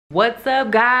What's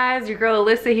up, guys? Your girl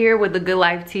Alyssa here with The Good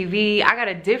Life TV. I got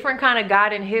a different kind of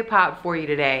God in hip hop for you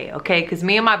today, okay? Because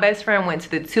me and my best friend went to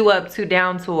the 2 Up, 2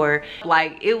 Down tour.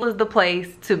 Like, it was the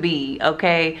place to be,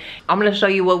 okay? I'm gonna show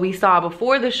you what we saw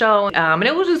before the show. And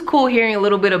it was just cool hearing a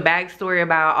little bit of backstory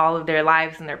about all of their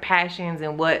lives and their passions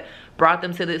and what brought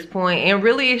them to this point. And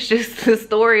really, it's just the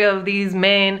story of these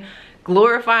men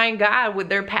glorifying God with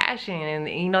their passion, and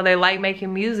you know, they like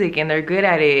making music and they're good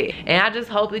at it. And I just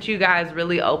hope that you guys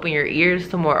really open your ears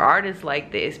to more artists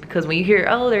like this, because when you hear,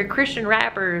 oh, they're Christian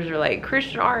rappers or like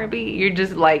Christian R&B, you're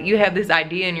just like, you have this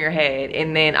idea in your head,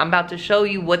 and then I'm about to show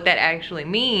you what that actually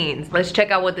means. Let's check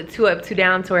out what the 2 Up, 2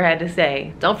 Down tour had to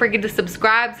say. Don't forget to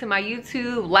subscribe to my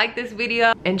YouTube, like this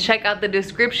video, and check out the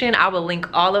description. I will link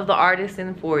all of the artists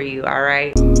in for you, all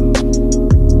right?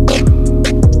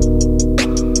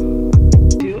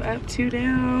 2 Up, 2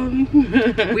 Down.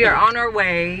 We are on our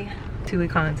way to a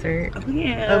concert. Oh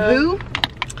yeah. Of who?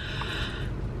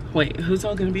 Wait, who's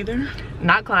all gonna be there?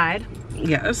 Not Klyde.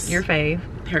 Yes. Your fave.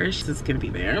 Parris is gonna be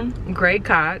there. Greg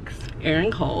Cox.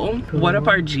 Aaron Cole.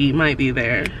 WhatUpRG might be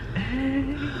there.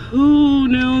 Who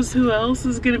knows who else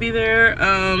is gonna be there?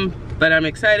 But I'm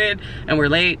excited and we're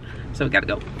late, so we gotta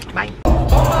go. Bye. Oh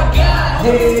my God.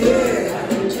 Yeah.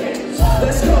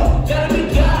 Let's go. Gotta be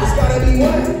God. It's gotta be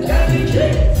one. Gotta be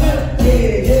King. Yeah.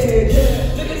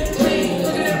 Look at the team.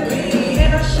 Look at the beat.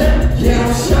 And I shot. Yeah,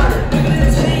 I shot it. Look at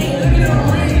the team. Look at the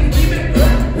ring. Keep it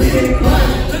right. We ain't quiet.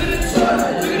 Look at the toy.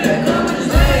 Look at the numbers.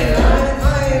 I ain't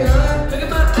lying. Look at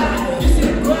my eyes. You see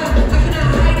the grind. I cannot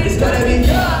hide it. It's gotta be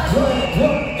God.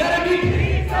 What? Gotta be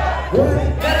God. What?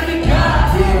 Gotta be God.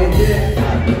 Yeah.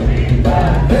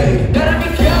 Hey. Gotta be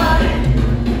God.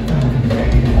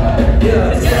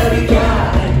 Yeah. It's gotta be God.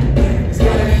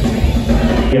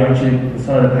 Aren't you the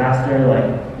son of the pastor? Like,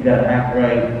 you gotta act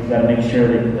right, you gotta make sure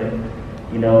that, like,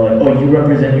 you know, like, oh, you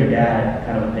represent your dad,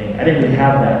 kind of thing. I didn't really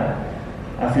have that.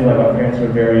 I feel like my parents were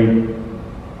very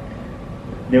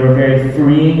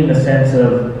freeing in the sense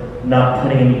of not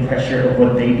putting any pressure of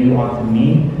what they do onto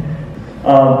me.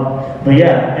 But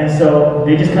yeah, and so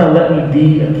they just kind of let me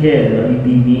be a kid, let me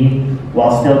be me,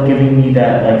 while still giving me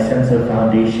that like sense of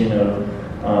foundation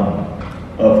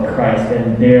of Christ.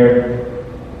 And their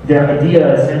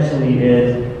idea essentially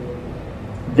is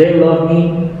they love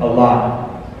me a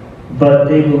lot, but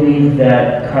they believe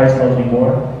that Christ loves me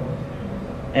more.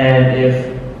 And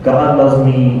if God loves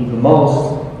me the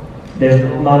most, there's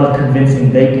no amount of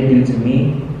convincing they can do to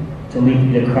me to lead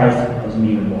me to Christ loves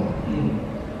me even more.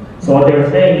 So what they were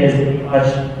saying is,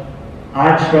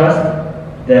 I trust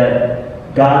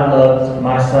that God loves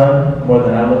my son more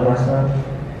than I love my son,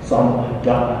 so I'm going to let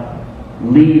God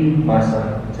lead my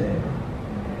son to him.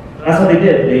 That's what they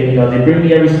did. They bring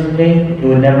me every Sunday. It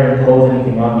would never impose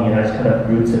anything on me, and I just kind of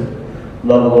grew to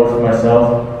love the Lord for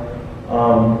myself.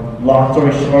 Long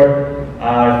story short,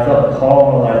 I felt a call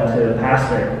in my life to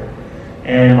pastor,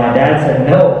 and my dad said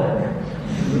no.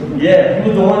 Yeah, he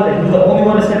was the only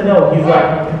one that said no. He's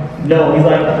like, no. He's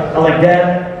like, I'm like,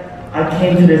 Dad, I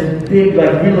came to this big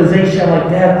like realization. I'm like,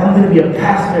 Dad, I'm gonna be a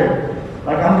pastor.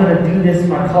 Like, I'm gonna do this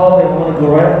my calling. I'm gonna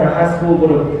go right after high school, go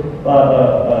to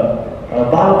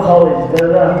Bible college,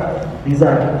 He's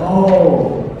like,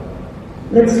 oh,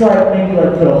 let's like maybe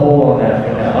like put a hold on that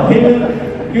for now.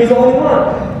 He was the only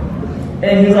one.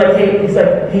 And he was like,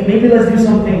 hey, maybe let's do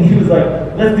something. He was like,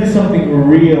 let's do something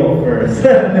real first.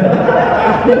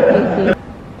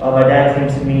 My dad came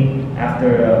to me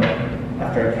after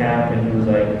a camp, and he was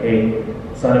like, hey,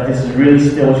 son, if this is really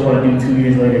still what you want to do 2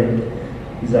 years later,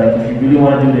 he's like, if you really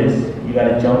want to do this, you got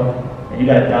to jump and you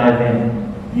got to dive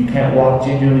in. You can't walk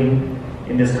gingerly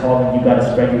in this calling. You got to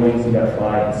spread your wings, you got to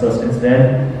fly. And so since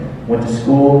then, went to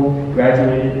school,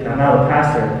 graduated, and I'm now a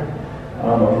pastor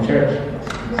of the church.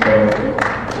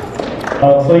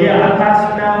 So yeah, I'm a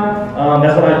pastor now.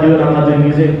 That's what I do, and I'm not doing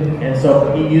music. And so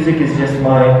for me, music is just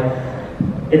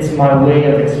it's my way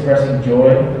of expressing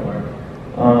joy.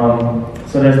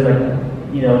 So there's like,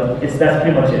 that's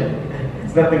pretty much it.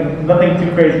 It's nothing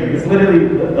too crazy. It's literally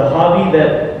the hobby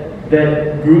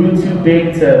that grew too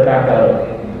big to back out of.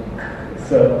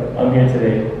 So I'm here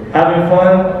today, having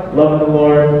fun, loving the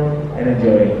Lord, and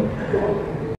enjoying.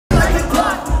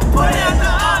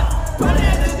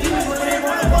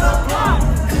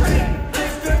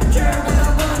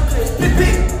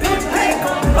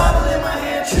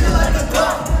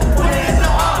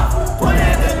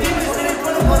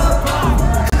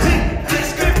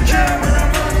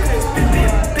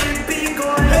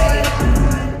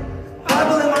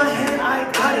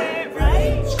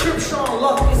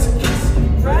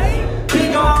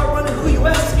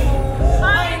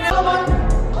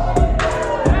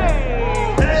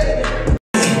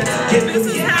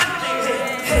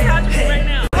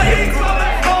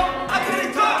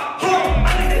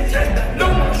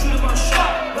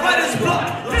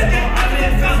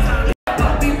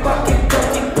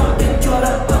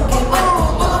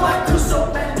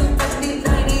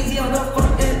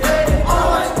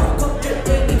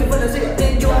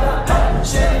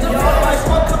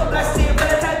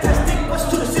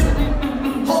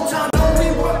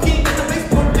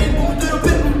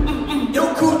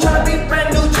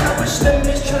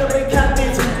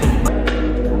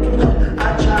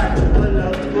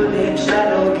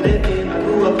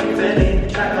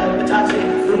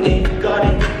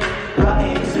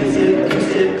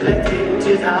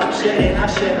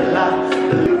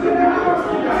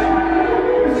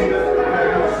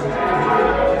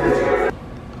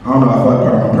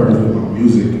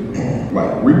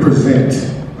 represent,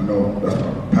 I know that's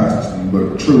my pastor's name,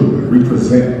 but true,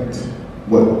 represent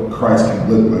what Christ can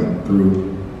look like through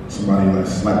somebody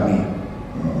that's like me.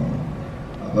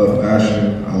 I love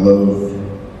fashion, I love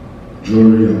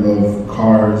jewelry, I love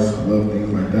cars, I love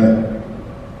things like that.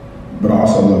 But I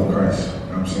also love Christ, you know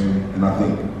what I'm saying? And I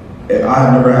think, I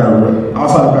have never had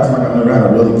outside of Pastor Mike, I've never had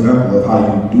a real example of how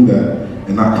you do that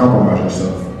and not compromise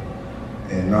yourself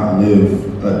and not live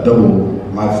a double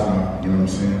lifestyle, you know what I'm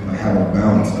saying? Like have a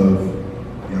balance of,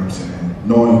 you know what I'm saying,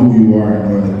 knowing who you are and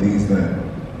knowing the things that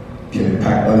can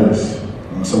impact others.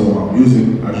 So with my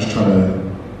music, I just try to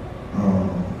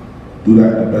do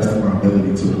that to the best of my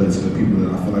ability to relate to the people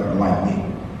that I feel like are like me.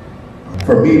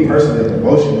 For me personally,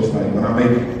 devotion is like when I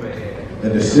make the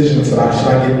decision to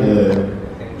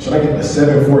should I get the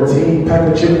 714 pack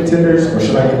of chicken tenders or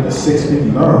should I get the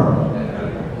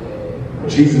 659?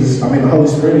 Jesus, the Holy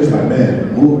Spirit is like,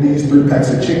 man, move these 3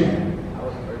 packs of chicken.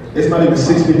 It's not even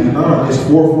 659, it's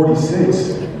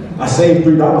 446. I saved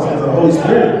 $3 because of the Holy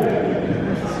Spirit.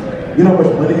 You know how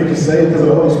much money you can save because of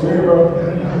the Holy Spirit, bro?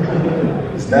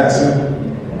 It's that simple.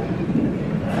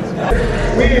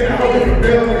 We in the open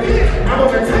building. I'm on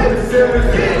the top of the ceiling.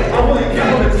 I wouldn't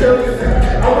count the children.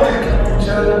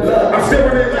 I'm still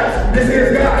running laps. This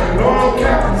is God. You know I don't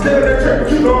count. Still in that trip, but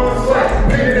you know I'm slack.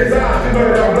 Pain in his eyes. You know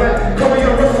that I'm black. Call me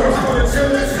your brother. I'm still the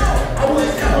children. I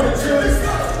wouldn't count the children.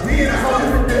 We in the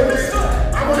open building.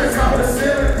 I'm on the top of the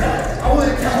ceiling. I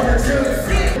wouldn't count the children.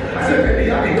 I said, baby,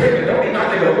 I be waiting. Don't be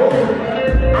knocking the door.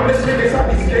 I'm the shit that's I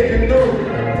be skating through.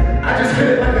 I just feel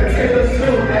it like a Taylor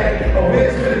suit, hey. A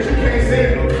wind's feel that you can't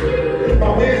see. My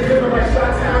wind's feeling like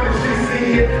shot time and she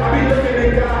see it. I be looking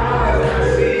in God's eyes and I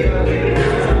see it.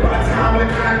 By the time when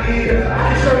I need her,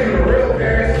 I can show you the real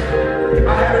Parris.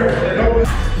 I had her for the nose.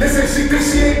 Listen, she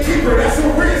thinks she ain't keeper, that's a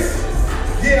risk.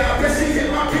 Yeah, I bet she hit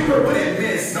my keeper, but it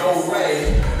missed. No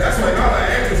way. That's when all the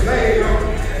angels laid on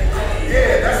me.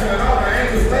 Yeah, that's when all the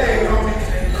angels laid on me.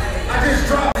 I just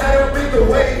dropped, had her bring the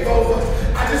wave over.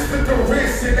 I just flipped the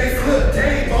wrist and they flipped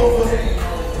game over.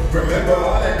 Remember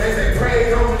all the days they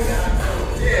prayed on me?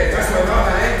 Yeah, that's when all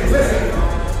the angels listen.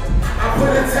 I put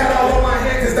a tat on my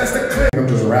hand because that's the clip. I'm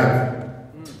just rapping.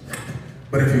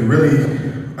 But if you really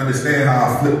understand how I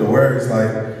flip the words,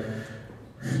 like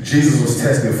Jesus was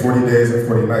tested 40 days and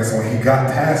 40 nights. So when he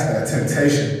got past that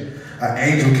temptation, an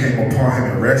angel came upon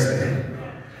him and rested him.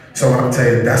 So when I tell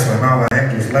you, that's when all the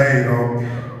angels laid on me.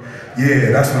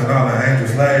 Yeah, that's when all the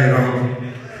angels laid on me.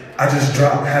 I just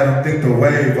dropped, had them think the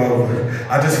wave over.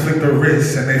 I just flipped the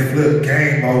wrist and they flipped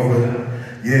game over.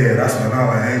 Yeah, that's when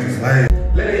all the angels laid.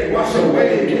 Let it wash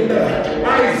away, get the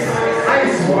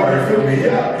ice water, fill me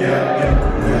up,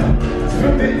 yeah.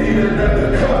 Split it, need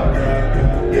another cup,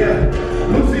 yeah.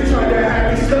 Lucy tried to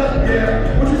have me stuck,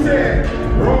 yeah. What you said?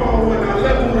 Wrong when I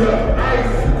leveled up.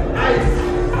 Ice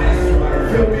water,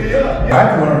 fill me up. What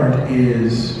I've learned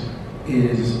is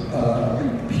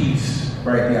peace,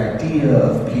 right? The idea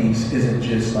of peace isn't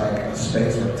just like a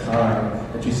space of time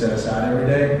that you set aside every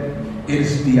day.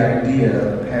 It's the idea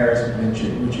that Parris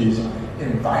mentioned, which is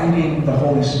inviting the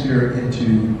Holy Spirit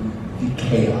into the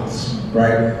chaos,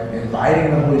 right?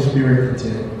 Inviting the Holy Spirit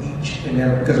into each and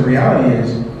every, because the reality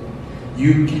is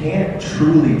you can't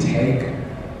truly take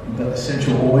the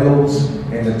essential oils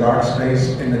and the dark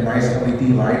space and the nice LED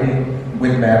lighting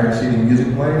with Maverick City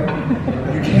music playing.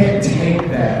 You can't take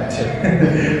that,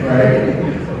 right,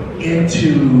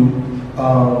 into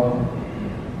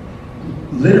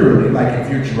literally, like if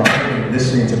you're driving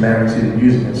listening to Maverick City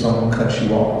music and someone cuts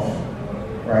you off,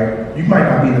 right? You might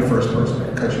not be the first person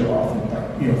that cuts you off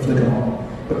and flick them off.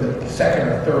 But the second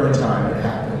or third time it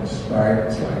happens, right?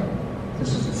 It's like,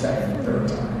 this is the second or third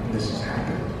time this has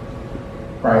happened,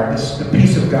 right? The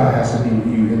peace of God has to be with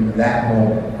you in that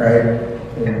moment, right?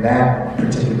 In that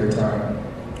particular time.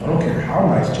 I don't care how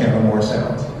nice Chandler Moore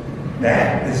sounds.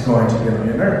 That is going to get on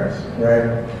your nerves,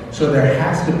 right? So there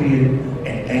has to be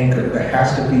an anchor. There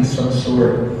has to be some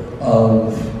sort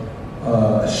of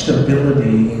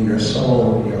stability in your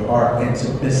soul, in your heart, and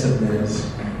submissiveness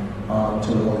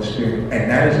to the Holy Spirit. And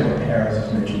that is what Parris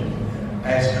is mentioning.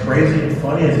 As crazy and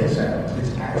funny as it sounds,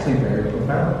 it's actually very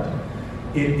profound.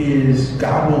 It is,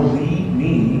 God will lead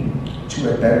me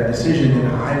to a better decision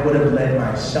than I would have led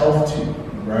myself to,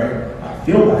 right? I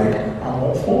feel like I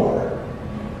won't fall,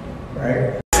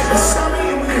 right?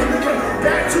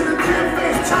 Back to the kid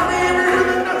face, Tommy,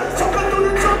 talking through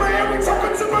the drama, every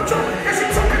talking to my drama, and she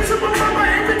talking to my mama,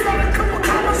 every got a couple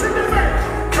commas in the back.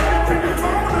 Try to pick the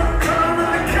phone up, I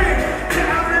really can't. Can I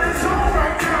really zone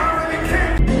right now? I really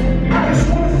can't. I just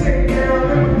want to take care of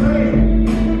everything.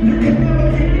 You can never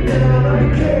keep me down, I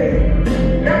can't.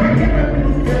 Never give up, you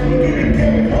feel me,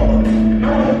 get it, hold on. I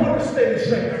don't want to stay the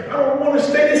same.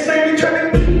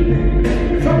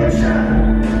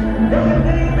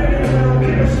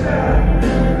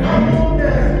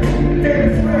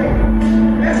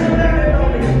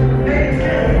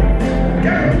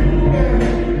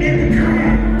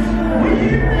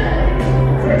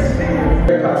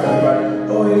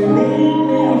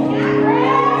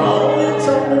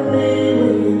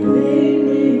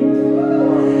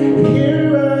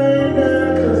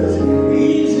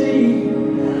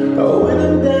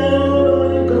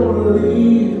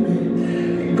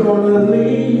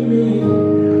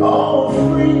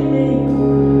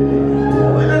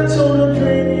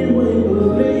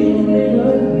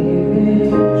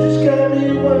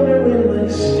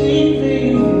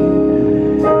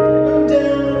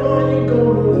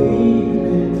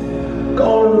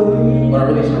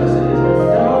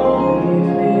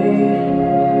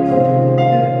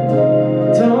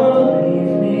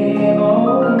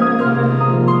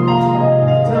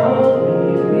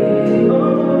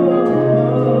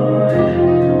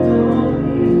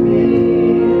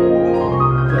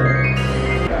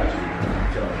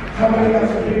 Everybody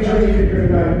got some big dreams here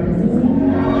tonight.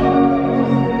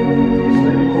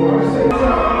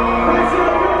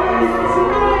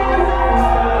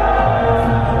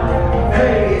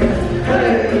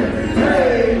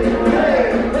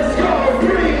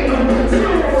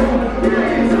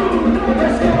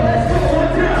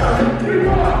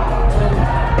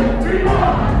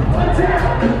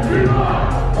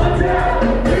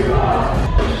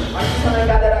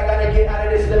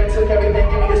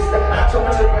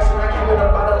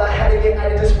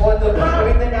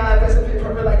 Everything I invested in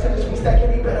perfect like touches me stack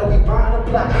any better. We buying a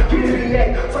block.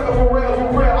 GTA, sucker for real, for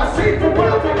real. I see for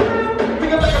real, for real.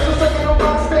 Thinking like I'm just stuck on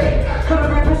my state. Could've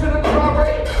been pushing the crowd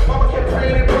rate. Mama kept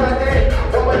praying in pride day.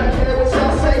 Why would I care what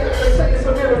y'all say? They say it's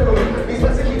a miracle. These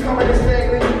blessings keep coming and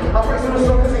staggering. I pray to the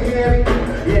sun cause he hear me.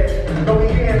 Yeah, no he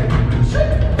hear me.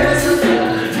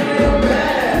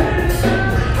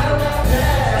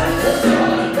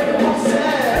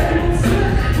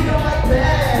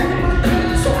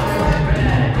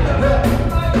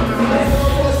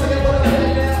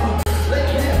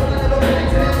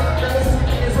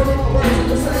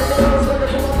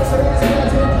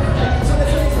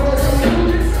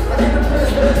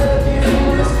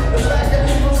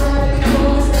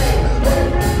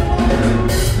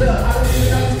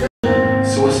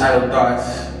 Suicidal thoughts,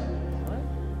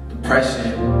 depression,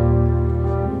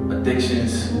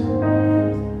 addictions,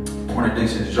 porn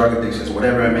addictions, drug addictions,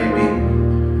 whatever it may be.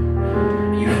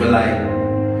 You feel like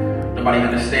nobody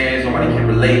understands, nobody can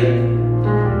relate.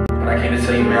 But I came to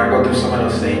tell you, man, I go through some of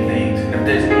those same things. And if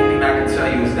there's anything I can tell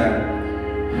you is that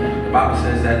the Bible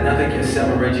says that nothing can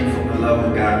separate you from the love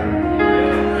of God.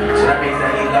 So that means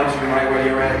that He loves you right where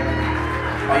you're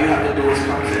at. All you have to do is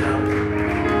come to Him.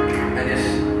 And it's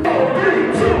 3, 2,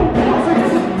 1,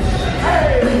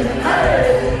 hey, hey,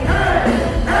 hey,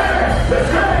 hey, let's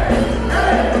go.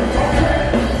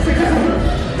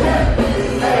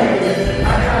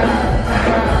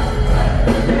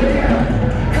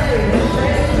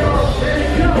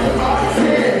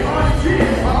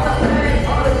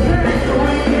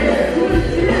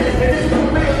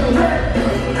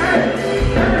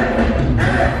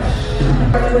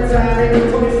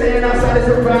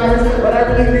 But I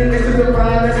really think this is a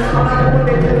violence. I'm not going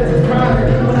to put this is private.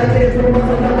 When I get through my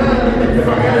island, if I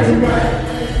got it, you got it.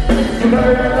 You know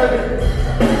that I love it.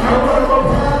 I don't want to go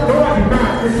private. No, I do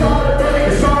not. It's all the money.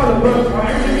 It's all the money. My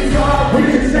enemies are what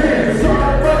you saying. It's all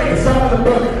the money. It's all the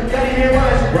money. Gotta hear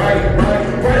wise. Right on money.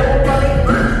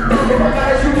 If I got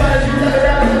it, you got it. You let it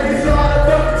out. It's all the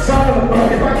money. It's all the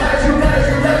money. If I got it, you got it.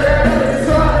 You let it out. It's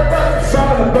all the money. It's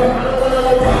all the money. I don't want to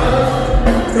go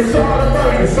private. It's all the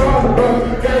money. It's all the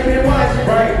money. Gotta hear wise.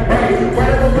 Right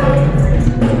on money.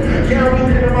 Yeah, I'm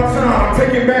looking my time. I'm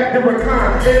taking back the recon.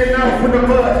 In and out with the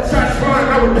mud. Shots flying,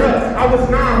 I was dust. I was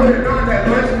 9 with a 9 that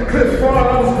much. Clips fall, I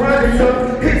was grinding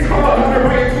up. Hits hard, I've been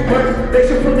writing too much. They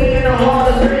should put me in a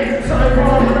harder lane. Something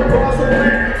wrong with the boss of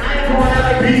land. I ain't going out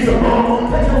like bees alone.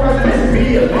 Plagiarizing, this is me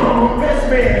alone. Best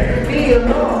man, me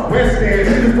alone. West End,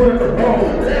 she just put up the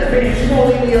phone. Left hand, she won't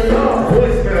leave me alone.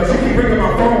 Voicemail, she keep ringing my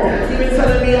phone. Even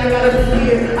telling me I gotta be